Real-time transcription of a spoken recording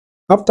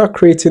After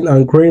creating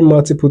and growing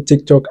multiple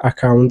TikTok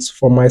accounts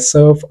for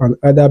myself and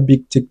other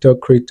big TikTok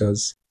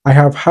creators, I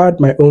have had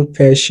my own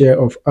fair share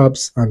of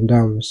ups and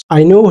downs.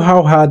 I know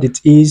how hard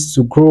it is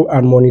to grow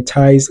and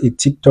monetize a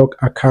TikTok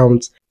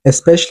account,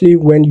 especially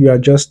when you are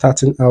just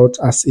starting out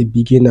as a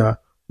beginner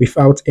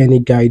without any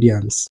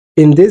guidance.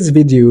 In this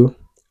video,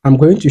 I'm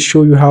going to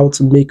show you how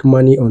to make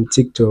money on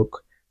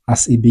TikTok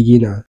as a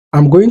beginner.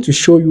 I'm going to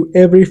show you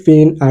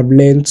everything I've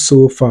learned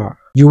so far.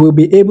 You will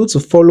be able to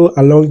follow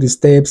along the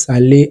steps I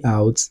lay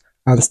out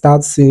and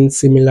start seeing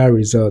similar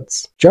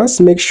results.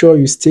 Just make sure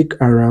you stick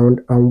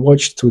around and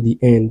watch to the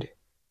end,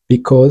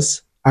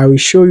 because I will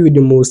show you the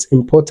most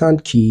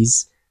important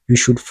keys you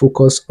should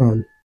focus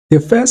on. The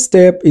first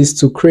step is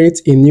to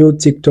create a new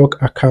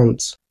TikTok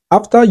account.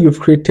 After you've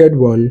created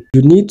one,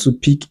 you need to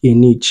pick a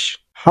niche.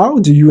 How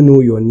do you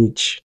know your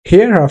niche?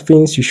 Here are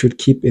things you should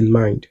keep in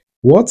mind.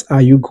 What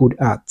are you good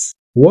at?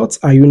 What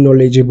are you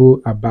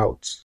knowledgeable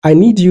about? I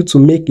need you to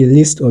make a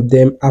list of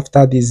them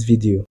after this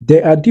video.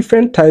 There are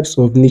different types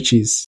of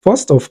niches.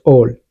 First of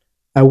all,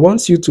 I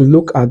want you to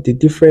look at the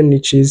different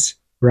niches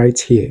right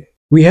here.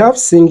 We have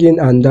singing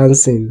and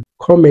dancing,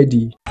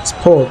 comedy,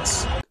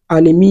 sports,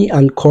 anime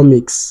and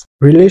comics,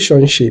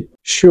 relationship,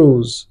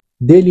 shows,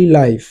 daily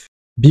life,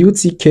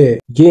 beauty care,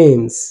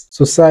 games,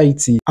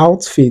 society,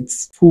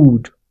 outfits,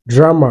 food,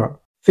 drama,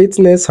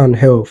 fitness and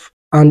health,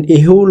 and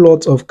a whole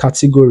lot of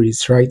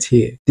categories right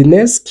here. The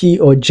next key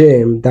or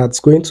gem that's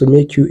going to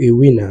make you a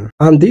winner,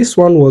 and this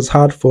one was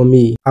hard for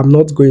me, I'm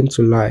not going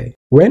to lie.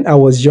 When I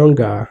was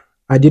younger,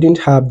 I didn't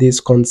have this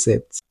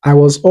concept. I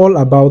was all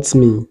about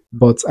me,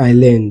 but I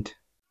learned.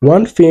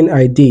 One thing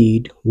I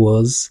did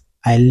was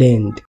I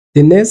learned.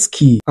 The next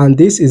key, and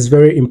this is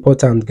very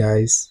important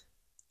guys,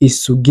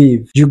 is to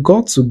give. You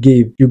got to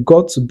give. You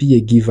got to be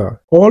a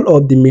giver. All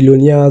of the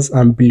millionaires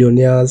and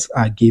billionaires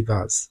are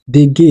givers.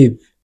 They give.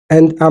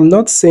 And I'm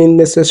not saying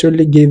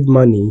necessarily give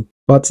money,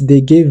 but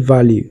they give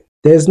value.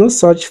 There's no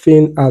such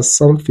thing as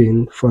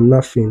something for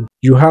nothing.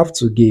 You have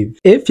to give.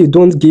 If you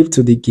don't give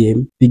to the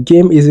game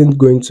isn't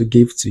going to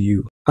give to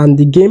you. And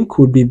the game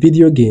could be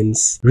video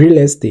games, real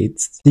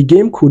estate. The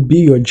game could be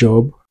your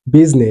job,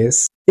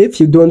 business. If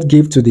you don't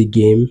give to the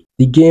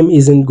game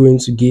isn't going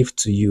to give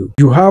to you.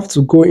 You have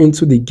to go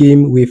into the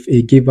game with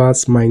a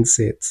giver's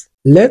mindset.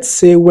 Let's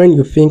say when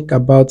you think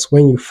about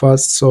when you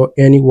first saw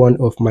any one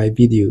of my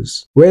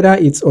videos, whether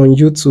it's on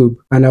YouTube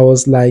and I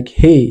was like,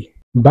 hey,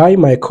 buy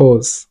my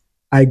course.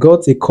 I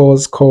got a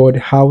course called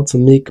How to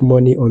Make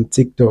Money on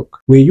TikTok.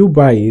 Will you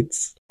buy it?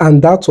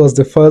 And that was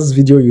the first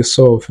video you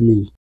saw of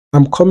me.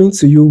 I'm coming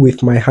to you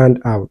with my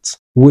hand out.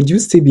 Would you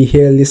still be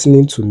here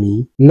listening to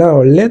me?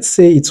 Now, let's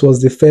say it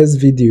was the first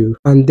video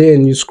and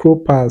then you scroll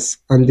past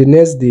and the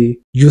next day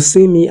you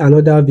see me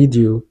another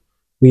video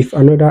with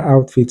another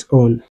outfit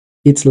on.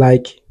 It's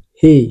like,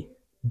 hey,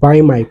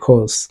 buy my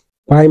course,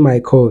 buy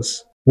my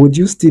course. Would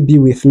you still be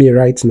with me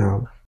right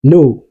now?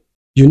 No.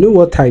 You know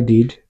what I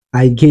did?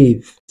 I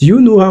gave. Do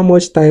you know how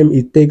much time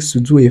it takes to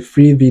do a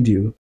free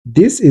video?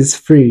 This is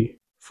free,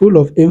 full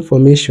of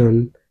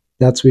information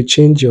that will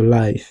change your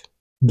life.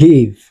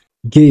 Give.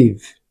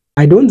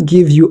 I don't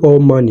give you all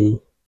money.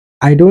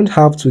 I don't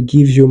have to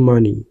give you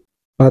money,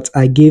 but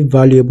I give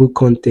valuable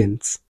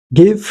content.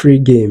 Give free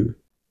game.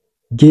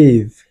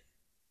 Give.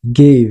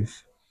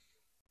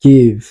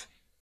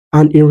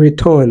 And in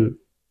return,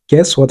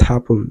 guess what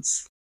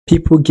happens?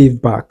 People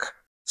give back.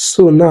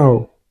 So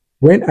now,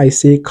 when I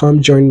say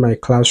come join my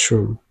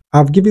classroom,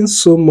 I've given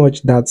so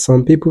much that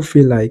some people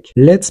feel like,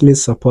 let me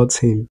support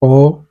him,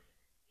 or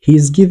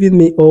he's giving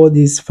me all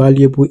this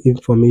valuable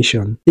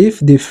information. If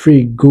the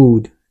free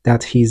good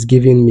that he's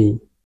giving me,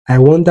 I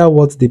wonder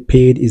what the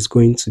paid is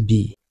going to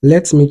be.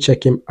 Let me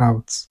check him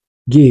out.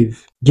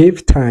 Give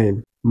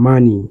time,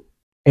 money,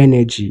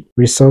 energy,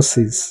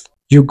 resources.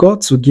 You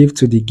got to give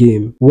to the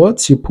game.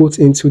 What you put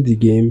into the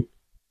game,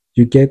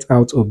 you get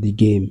out of the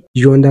game.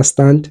 You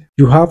understand?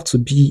 You have to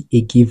be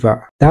a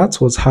giver.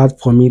 That was hard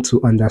for me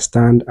to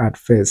understand at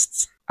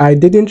first. I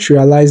didn't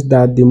realize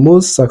that the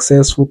most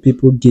successful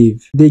people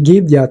give. They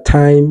give their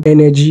time,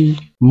 energy,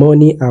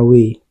 money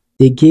away.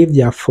 They give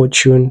their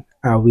fortune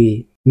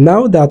away.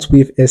 Now that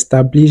we've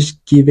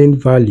established giving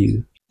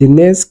value, the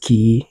next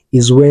key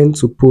is when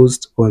to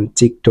post on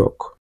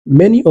TikTok.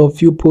 Many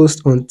of you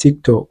post on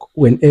TikTok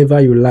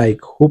whenever you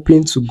like,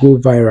 hoping to go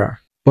viral.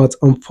 But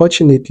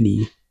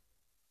unfortunately,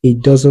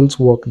 it doesn't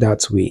work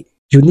that way.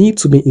 You need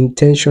to be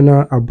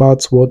intentional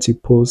about what you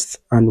post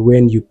and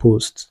when you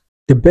post.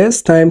 The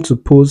best time to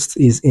post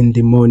is in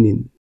the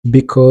morning,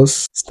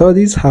 because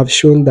studies have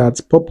shown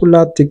that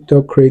popular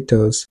TikTok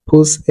creators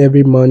post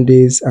every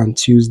Mondays and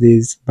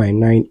Tuesdays by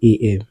 9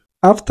 a.m.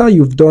 After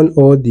you've done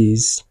all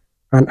this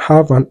and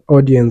have an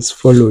audience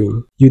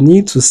following, you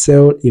need to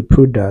sell a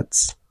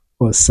product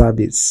or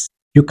service.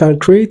 You can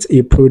create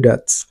a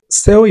product,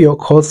 sell your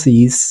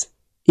courses,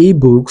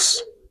 ebooks,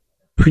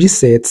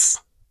 presets,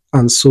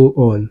 and so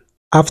on.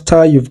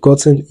 After you've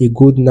gotten a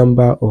good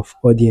number of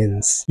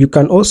audience, you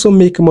can also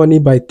make money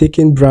by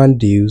taking brand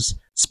deals,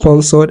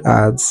 sponsored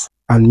ads,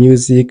 and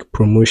music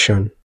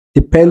promotion.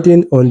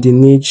 depending on the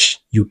niche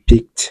you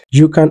picked.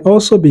 You can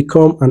also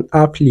become an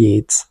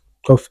affiliate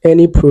of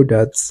any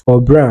product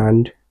or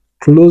brand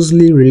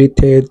closely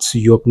related to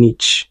your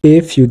niche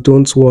if you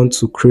don't want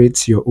to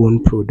create your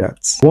own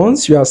products.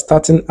 Once you are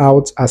starting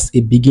out as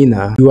a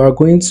beginner, you are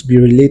going to be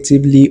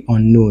relatively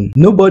unknown.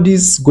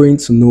 Nobody's going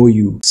to know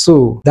you.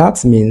 So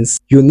that means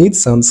you need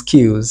some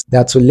skills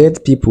that will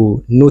let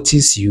people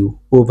notice you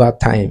over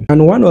time.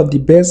 And one of the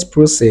best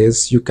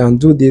process you can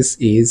do this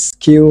is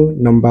skill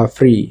number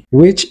 3,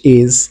 which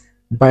is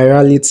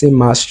virality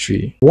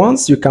mastery.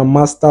 Once you can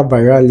master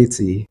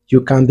virality,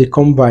 you can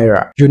become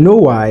viral. You know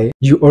why?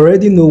 You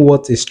already know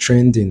what is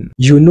trending.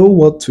 You know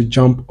what to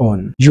jump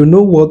on. You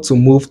know what to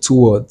move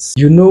towards.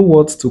 You know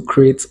what to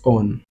create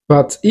on.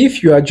 But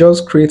if you are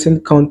just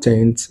creating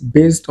content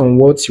based on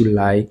what you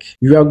like,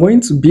 you are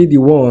going to be the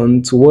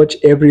one to watch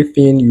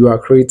everything you are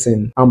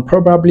creating, and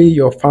probably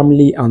your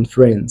family and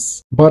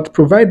friends. But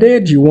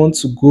provided you want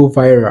to go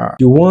viral,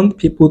 you want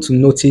people to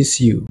notice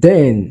you,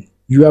 then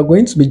you are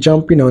going to be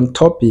jumping on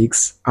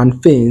topics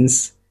and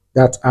things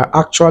that are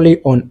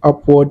actually on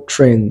upward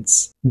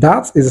trends.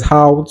 That is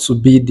how to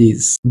be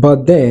this.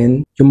 But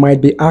then you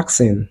might be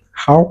asking,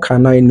 how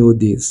can I know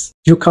this?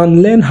 You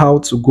can learn how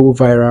to go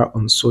viral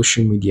on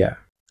social media.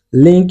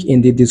 Link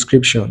in the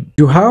description.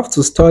 You have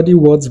to study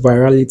what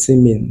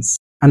virality means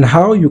and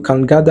how you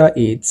can gather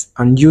it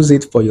and use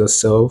it for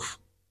yourself,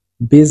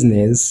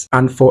 business,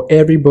 and for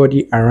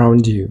everybody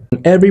around you.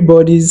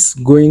 Everybody's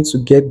going to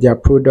get their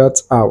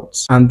products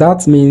out, and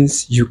that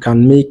means you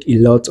can make a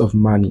lot of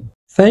money.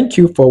 Thank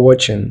you for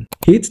watching.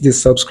 Hit the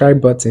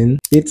subscribe button,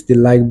 hit the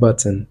like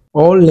button.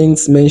 All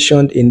links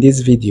mentioned in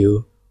this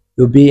video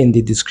will be in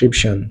the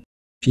description.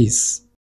 Peace.